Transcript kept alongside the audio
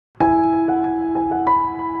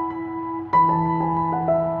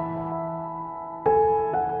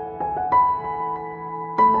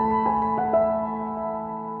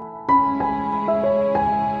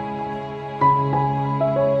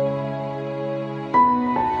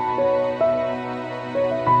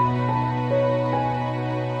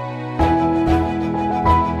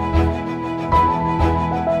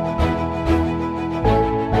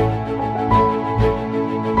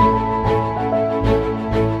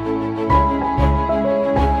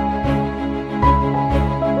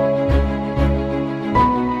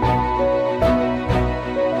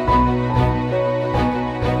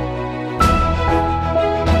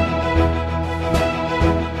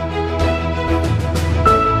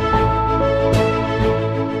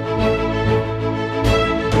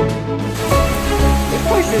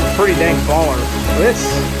baller. This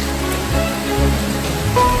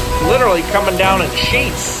literally coming down in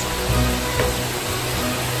sheets.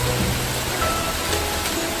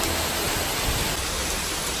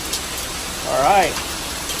 All right.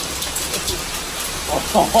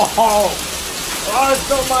 Oh,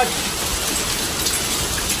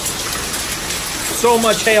 so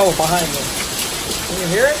much hail behind me. Can you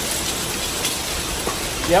hear it?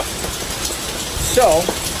 Yep. So,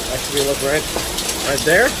 actually look right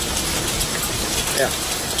there. Yeah.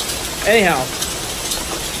 Anyhow,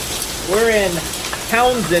 we're in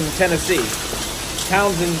Townsend, Tennessee.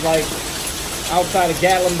 Townsend's like outside of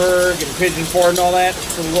Gatlinburg and Pigeon Forge and all that.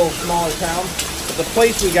 It's a little smaller town. But the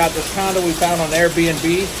place we got, this condo we found on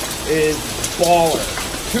Airbnb, is baller.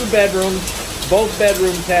 2 bedrooms. Both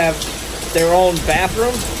bedrooms have their own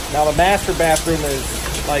bathroom. Now the master bathroom is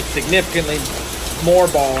like significantly more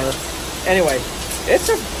baller. Anyway, it's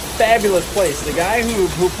a fabulous place. The guy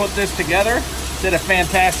who put this together did a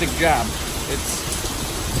fantastic job. It's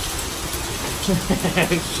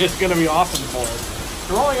just gonna be awesome for us.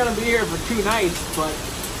 We're only gonna be here for 2 nights, but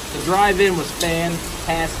the drive-in was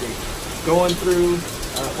fantastic. Going through,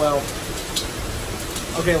 well,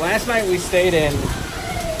 okay, last night we stayed in,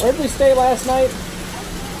 where did we stay last night?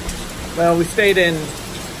 Well, we stayed in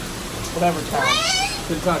whatever town,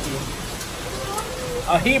 Kentucky.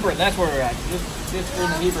 Hebron, that's where we're at. Just in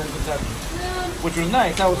Hebron, Kentucky, which was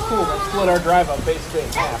nice. That was cool. That split our drive up basically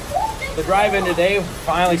in half. The drive-in today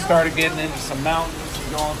finally started getting into some mountains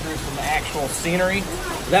and going through some actual scenery.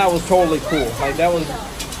 That was totally cool. Like that was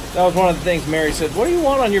one of the things Mary said, what do you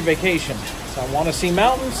want on your vacation? So I want to see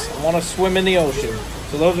mountains, I want to swim in the ocean.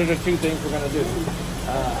 So those are the 2 things we're going to do.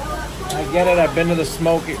 I get it, I've been to the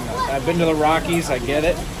Smoky, I've been to the Rockies, I get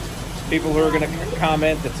it. People who are going to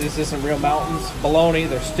comment that this isn't real mountains, baloney,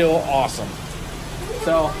 they're still awesome.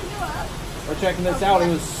 So we're checking this out. It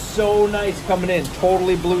was so nice coming in,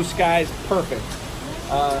 totally blue skies, perfect.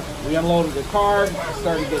 We unloaded the car,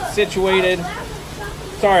 started to get situated.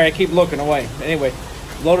 Sorry, I keep looking away. Anyway,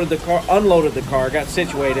 loaded the car, unloaded the car, got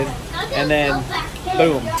situated, and then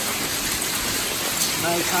boom.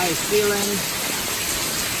 Nice high ceiling.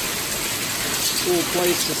 Cool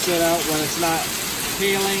place to sit out when it's not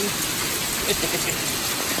hailing.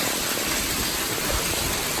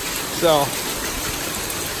 So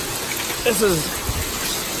this is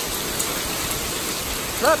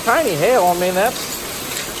not tiny hail. I mean, that's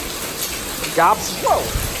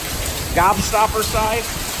gobstopper size.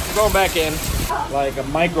 I'm going back in. Like a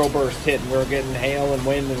microburst hit, and we're getting hail and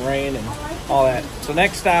wind and rain and all that. So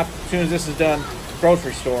next stop, as soon as this is done,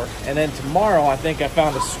 grocery store. And then tomorrow, I think I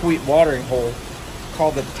found a sweet watering hole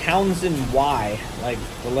called the Townsend Y, like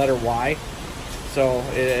the letter Y. So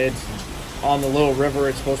it's on the little river.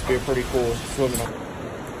 It's supposed to be a pretty cool swimming hole.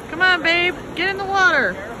 Come on, babe, get in the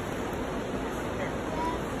water.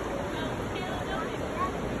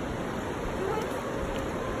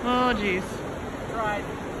 Oh, jeez. Right.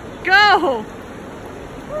 Go!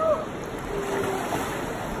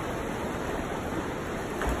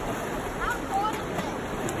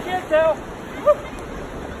 Can't tell.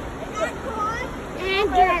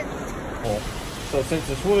 So since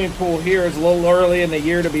the swimming pool here is a little early in the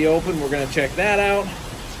year to be open, we're going to check that out.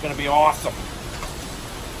 It's going to be awesome.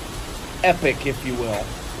 Epic, if you will.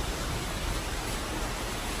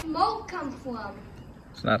 Smoke come from?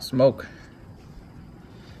 It's not smoke.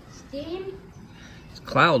 Steam? It's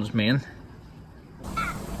clouds, man.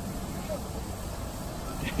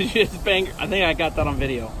 Just bang. I think I got that on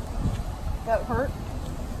video. That hurt?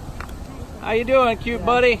 How you doing, cute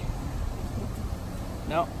buddy?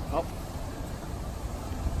 No. Oh.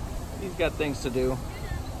 He's got things to do.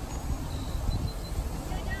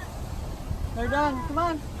 They're done. Come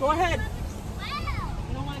on. Go ahead.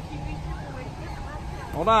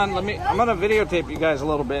 Hold on. I'm gonna videotape you guys a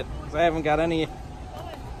little bit because I haven't got any.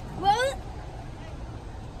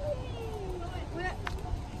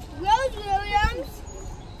 Rose Williams?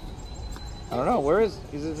 I don't know. Where is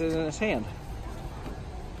it in his hand?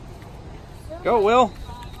 Go, Will.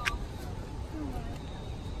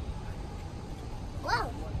 Whoa.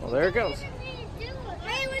 Well, there it goes. Hey,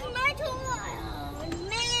 with my toy. Oh,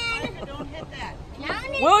 man. Don't hit that.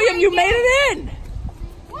 William, you made it in.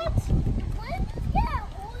 What? Yeah,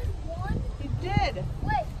 only one. He did.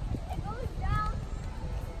 Wait, it goes down.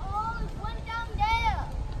 Oh, it went down there.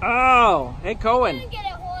 Oh, hey, I Cohen. didn't get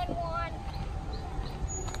it one.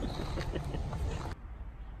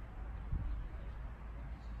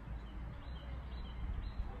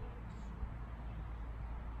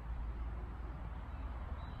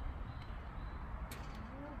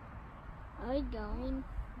 Are we going?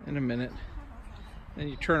 In a minute. Then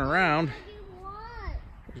you turn around. What?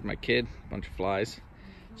 There's my kid, bunch of flies.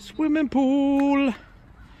 Swimming pool.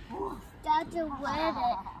 That's a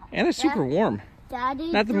wedding. And it's super warm.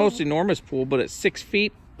 Daddy, Not the most enormous pool, but it's 6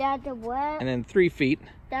 feet that's a wet. and then 3 feet.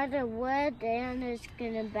 That's a wet, and it's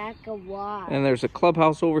gonna back a wall. And there's a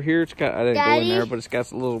clubhouse over here. It's got, I didn't go in there, Daddy? but it's got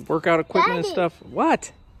some little workout equipment and Daddy? stuff.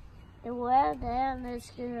 What? The wet, and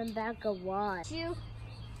it's gonna back a wall. It's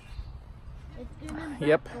gonna back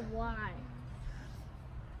Yep. a wall.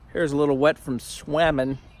 Here's a little wet from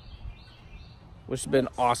swimming, which has been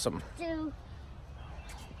awesome. Two.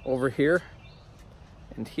 Over here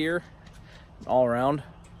and here, all around.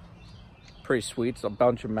 Pretty sweet. It's a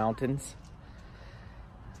bunch of mountains.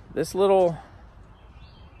 This little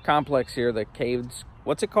complex here, the Caves,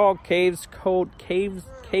 what's it called? Caves Cove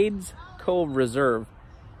Reserve.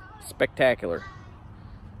 Spectacular.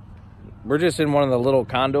 We're just in one of the little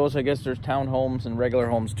condos. I guess there's townhomes and regular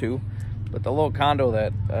homes too. But the little condo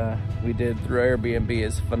that we did through Airbnb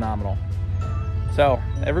is phenomenal. So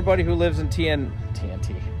everybody who lives in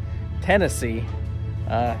Tennessee,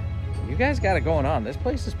 you guys got it going on. This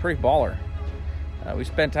place is pretty baller. We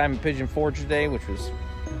spent time in Pigeon Forge today, which was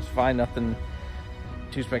fine. Nothing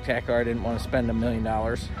too spectacular. I didn't want to spend $1 million.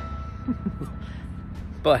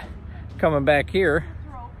 But coming back here,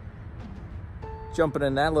 jumping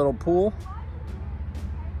in that little pool,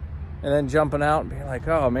 and then jumping out and being like,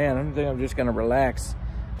 oh man, I think I'm just gonna relax.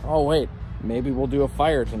 Oh wait, maybe we'll do a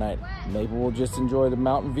fire tonight. Maybe we'll just enjoy the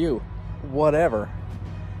mountain view. Whatever.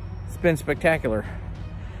 It's been spectacular.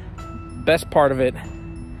 Best part of it,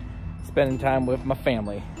 spending time with my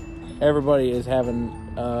family. Everybody is having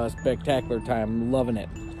a spectacular time, loving it.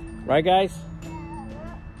 Right, guys?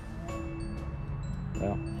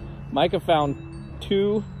 Well, Micah found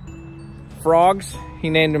 2 frogs. He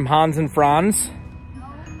named them Hans and Franz.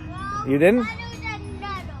 You didn't?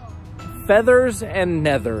 Feathers and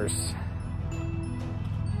Nethers.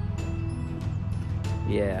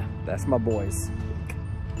 Yeah, that's my boys.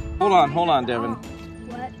 Hold on, Devin.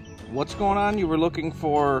 What? What's going on? You were looking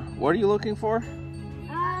for, what are you looking for?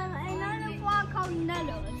 Another frog called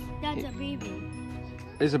Nettles. That's a baby.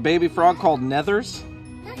 There's a baby frog called Nethers?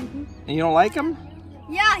 And you don't like him?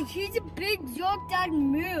 Yeah, he's a big jerk that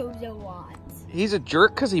moves a lot. He's a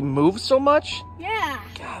jerk because he moves so much? Yeah.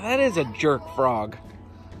 God, that is a jerk frog.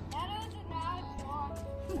 Nettles is not a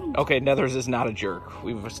frog. Okay, Nethers is not a jerk.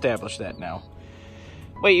 We've established that now.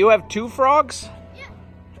 Wait, you have 2 frogs? Yeah.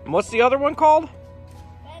 And what's the other one called?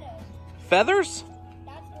 Feathers. Feathers?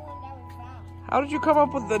 That's the one that we found. How did you come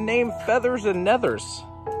up with the name Feathers and Nethers?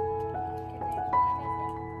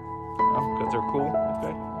 Oh, because they're cool?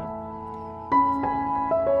 Okay.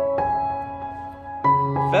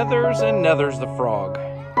 Feathers and Nethers the frog.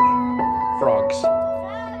 Frogs.